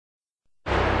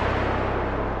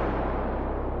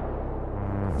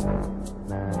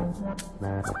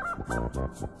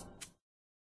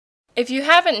If you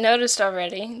haven't noticed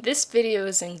already, this video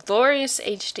is in glorious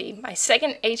HD, my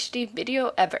second HD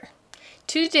video ever.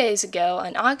 2 days ago,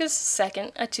 on August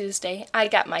 2nd, a Tuesday, I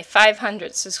got my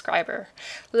 500th subscriber,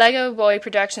 Lego Boy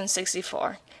Production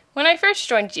 64. When I first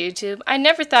joined YouTube, I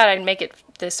never thought I'd make it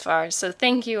this far, so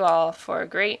thank you all for a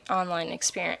great online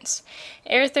experience.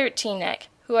 Air13neck,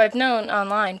 who I've known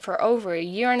online for over a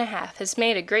year and a half, has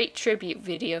made a great tribute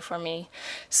video for me,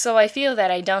 so I feel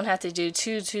that I don't have to do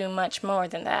too much more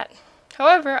than that.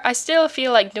 However, I still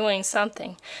feel like doing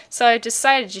something, so I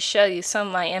decided to show you some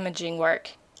of my imaging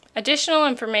work. Additional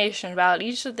information about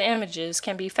each of the images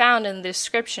can be found in the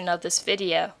description of this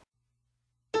video.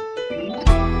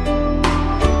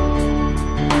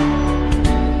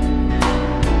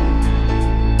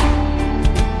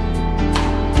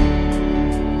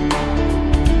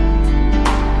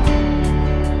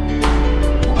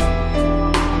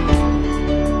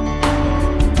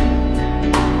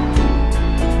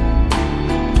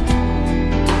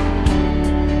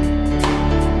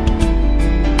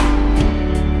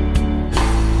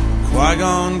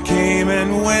 Qui-Gon came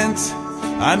and went.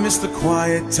 I miss the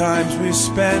quiet times we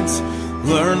spent.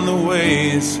 Learned the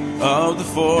ways of the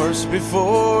Force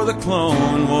before the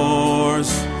Clone Wars.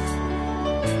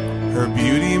 Her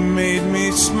beauty made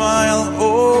me smile.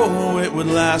 Oh, it would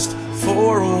last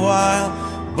for a while.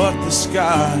 But the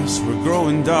skies were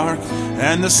growing dark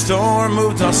and the storm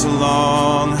moved us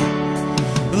along.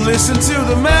 Listen to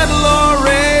the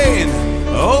Mandalorian,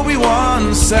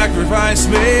 Obi-Wan's sacrifice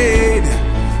made.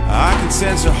 I can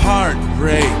sense her heart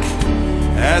break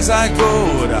as I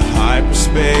go to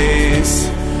hyperspace.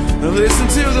 Listen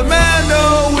to the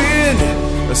Mando wind,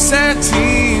 the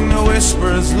sateen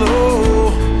whispers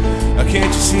low.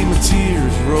 Can't you see my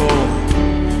tears roll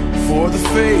for the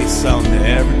face I'll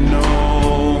never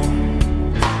know?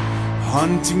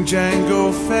 Hunting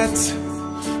Jango Fett,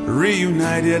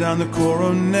 reunited on the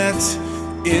coronet.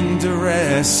 In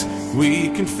duress we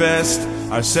confessed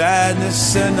our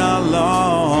sadness and our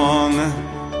long.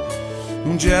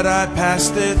 Jedi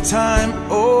passed their time,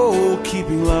 oh,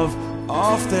 keeping love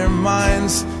off their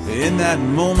minds. In that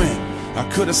moment I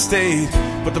could have stayed,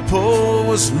 but the pull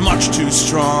was much too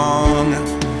strong.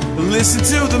 Listen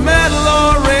to the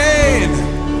Mandalorian,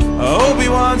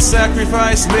 Obi-Wan's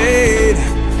sacrifice made.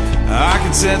 I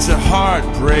can sense her heart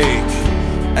break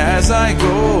as I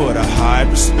go to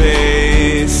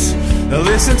hyperspace.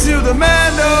 Listen to the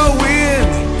Mando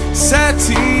wind,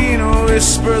 sateen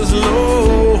whispers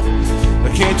low.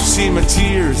 Can't you see my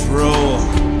tears roll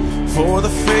for the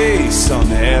face I'll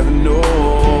never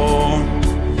know?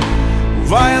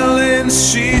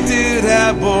 Violence she did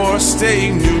have bore,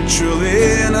 staying neutral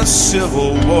in a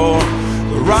civil war.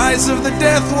 The rise of the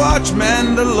Death Watch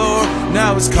Mandalore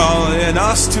now is calling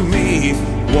us to meet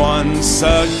once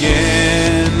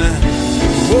again.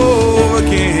 Whoa,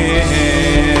 again.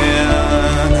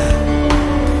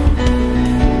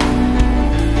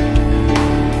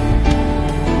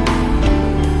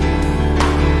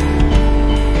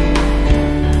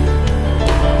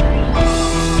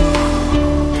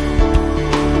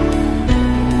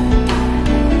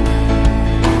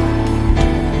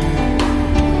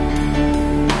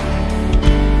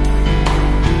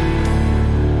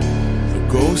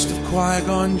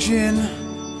 Qui-Gon Jinn,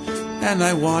 and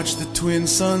I watch the twin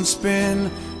suns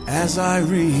spin. As I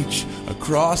reach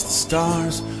across the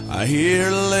stars, I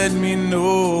hear let me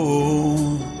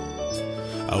know.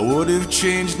 I would have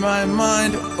changed my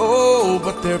mind, oh,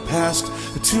 but there passed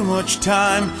too much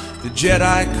time. The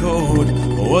Jedi Code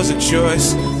was a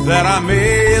choice that I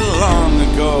made long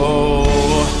ago.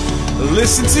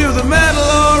 Listen to the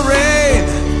Mandalorian,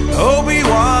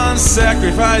 Obi-Wan's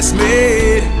sacrifice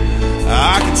made.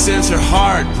 I can sense her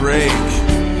heart break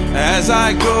as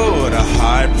I go to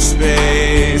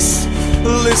hyperspace.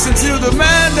 Listen to the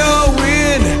Mando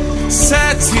wind,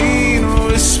 sateen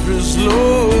whispers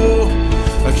low.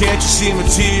 Can't you see my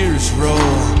tears roll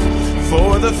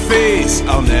for the face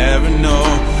I'll never know?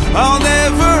 I'll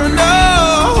never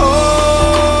know.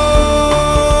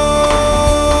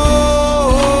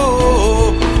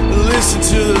 Listen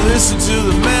to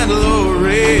the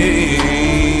Mandalorian.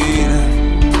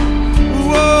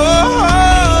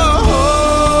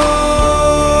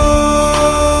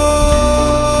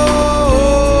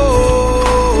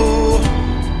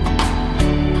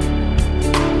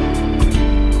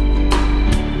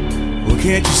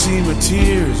 Can't you see my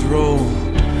tears roll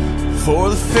for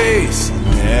the face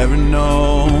I'll never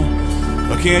know?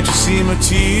 Or can't you see my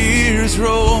tears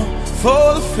roll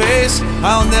for the face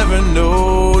I'll never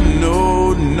know?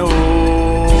 No, no.